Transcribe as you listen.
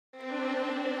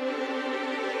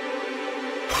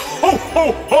ho,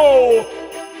 ho, ho!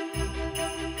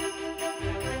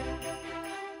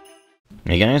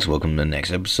 Hey guys, welcome to the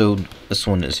next episode. This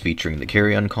one is featuring the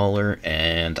Carrioncaller,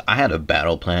 and I had a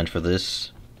battle plan for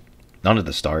this. Not at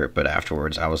the start, but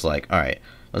afterwards. I was like, alright,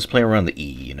 let's play around the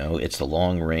E, you know? It's the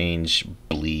long range,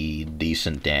 bleed,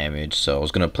 decent damage, so I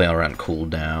was going to play around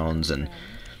cooldowns and,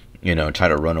 you know, try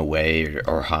to run away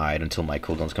or hide until my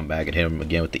cooldowns come back and hit them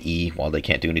again with the E while they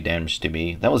can't do any damage to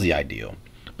me. That was the ideal.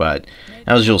 But,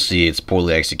 as you'll see, it's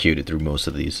poorly executed through most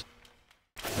of these.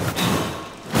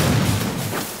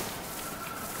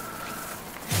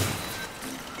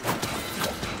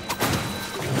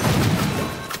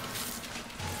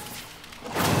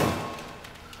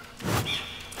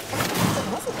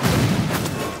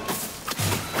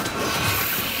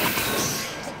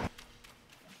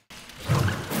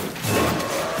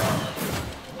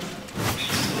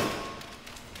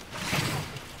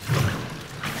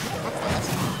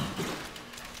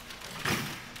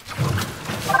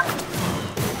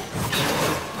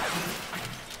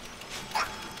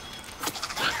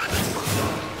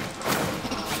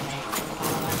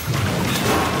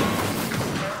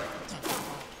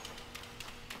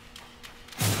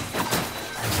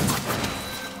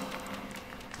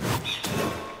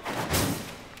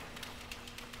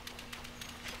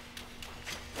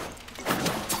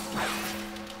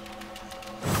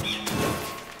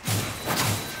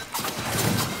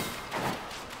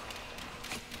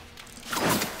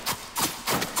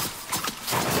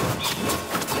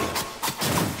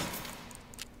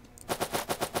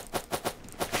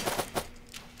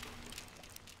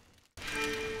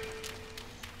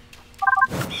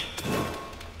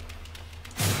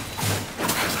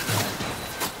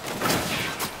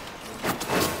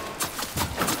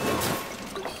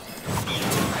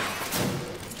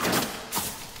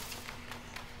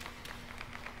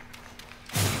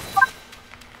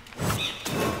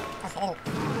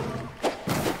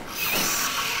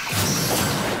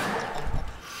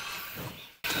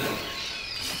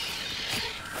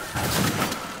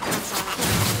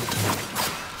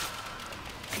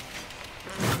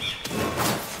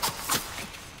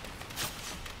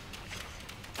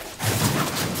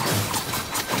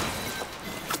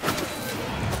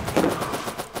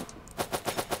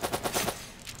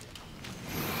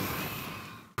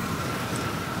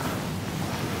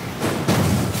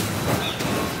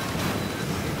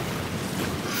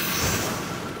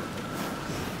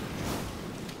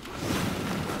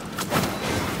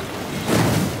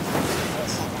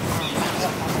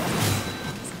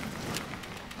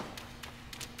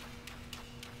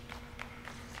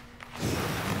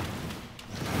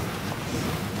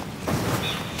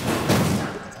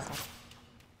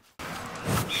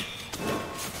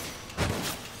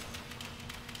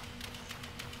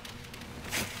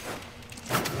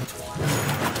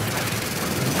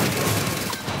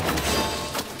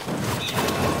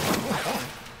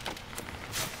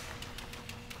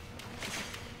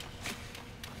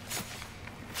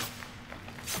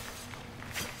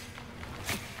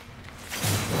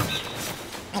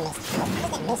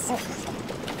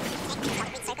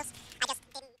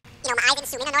 I didn't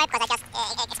zoom in on it because I just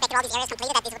expected all these areas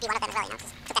completed, that these would be one of them as well, you know,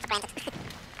 just took that for granted.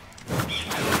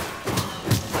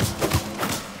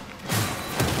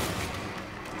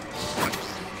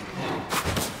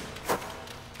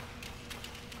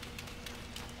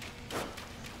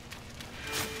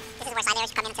 This is where side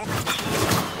areas come into the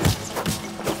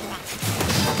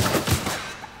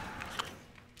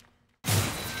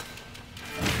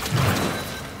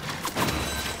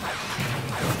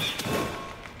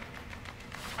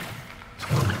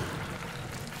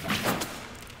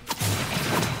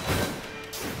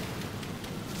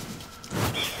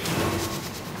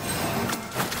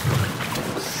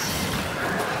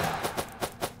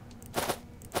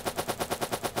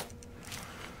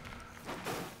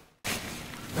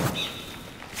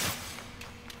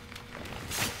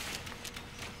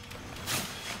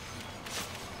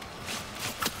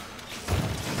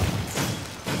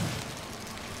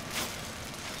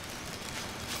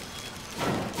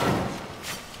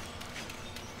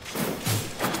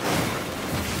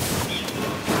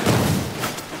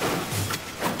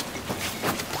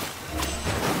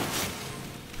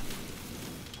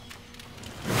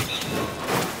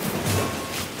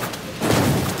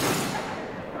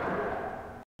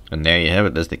And there you have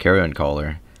it, that's the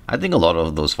Carrioncaller. I think a lot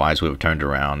of those fights would have turned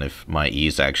around if my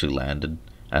E's actually landed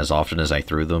as often as I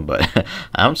threw them, but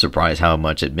I'm surprised how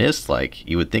much it missed. Like,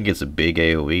 you would think it's a big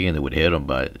AoE and it would hit them,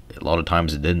 but a lot of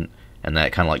times it didn't, and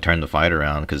that kind of like turned the fight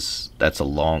around, because that's a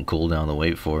long cooldown to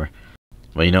wait for.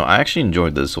 But you know, I actually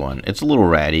enjoyed this one. It's a little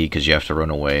ratty because you have to run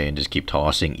away and just keep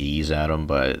tossing E's at them,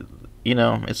 but you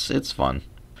know, it's fun.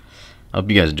 I hope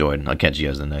you guys enjoyed. I'll catch you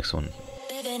guys in the next one.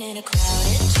 Living in a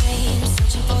crowded dream,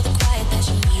 searching for the quiet that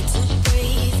you need to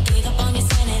breathe.